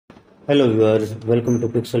Hello viewers, welcome to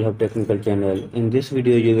Pixel Hub Technical channel. In this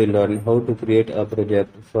video you will learn how to create a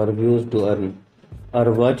project for views to earn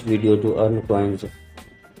or watch video to earn coins.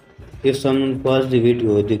 If someone pauses the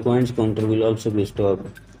video, the coins counter will also be stopped.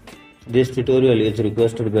 This tutorial is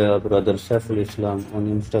requested by our brother Saiful Islam on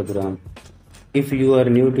Instagram. If you are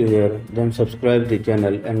new to here, then subscribe the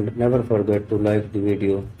channel and never forget to like the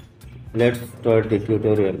video. Let's start the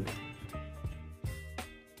tutorial.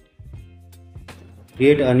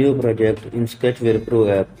 Create a new project in Sketchware Pro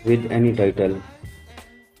app with any title.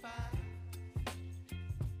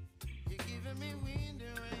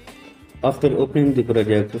 After opening the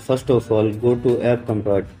project, first of all go to App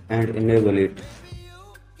Compat and enable it.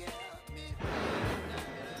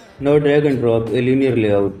 Now drag and drop a linear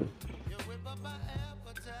layout.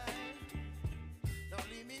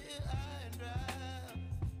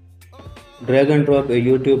 Drag and drop a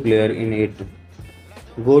YouTube player in it.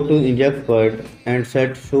 Go to inject part and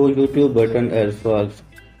set show YouTube button as false.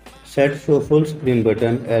 Set show full screen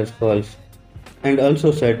button as false. And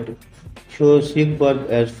also set show seek bar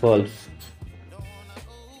as false.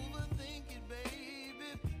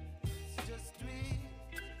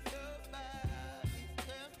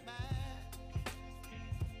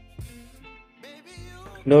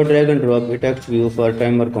 Now drag and drop a text view for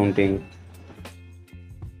timer counting.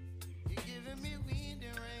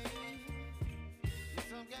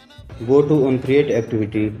 Go to on create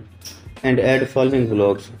activity and add following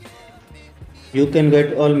blocks. You can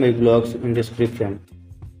get all my blocks in description.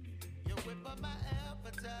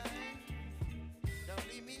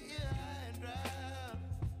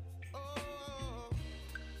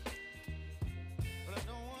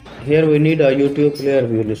 Here we need a YouTube player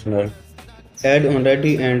view listener. Add on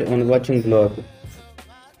ready and on watching block.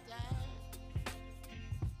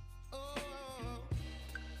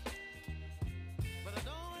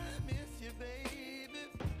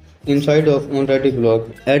 Inside of onReady block,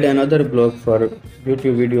 add another block for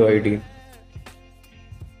YouTube video ID.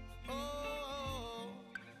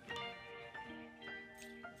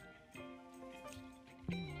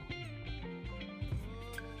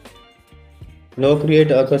 Now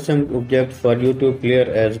create a custom object for YouTube player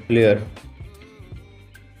as player.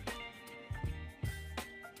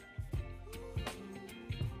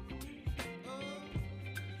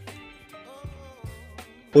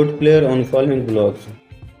 Put player on following blocks.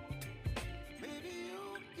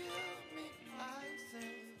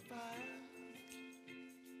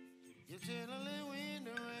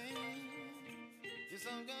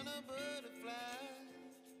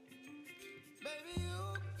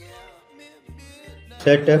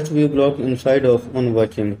 Set text view block inside of on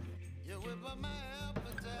watching.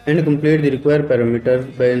 And complete the required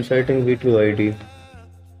parameters by inserting video ID.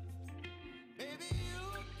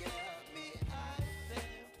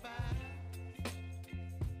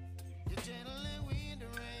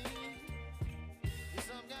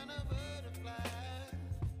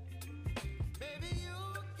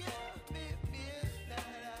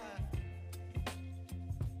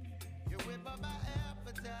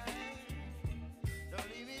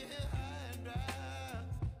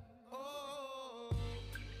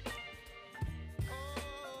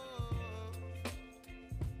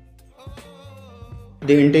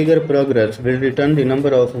 The integer progress will return the number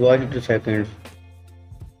of watched seconds.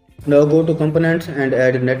 Now go to components and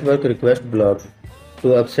add network request block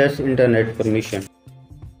to access internet permission.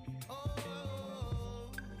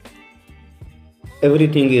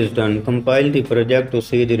 Everything is done. Compile the project to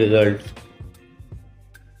see the results.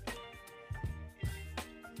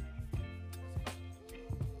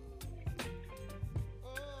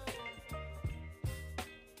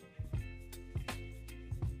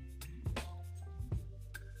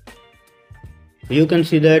 You can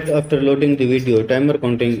see that after loading the video, timer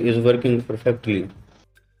counting is working perfectly.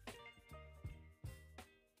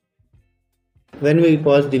 When we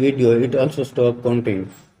pause the video, it also stops counting.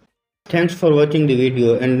 Thanks for watching the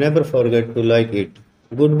video and never forget to like it.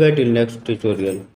 Goodbye till next tutorial.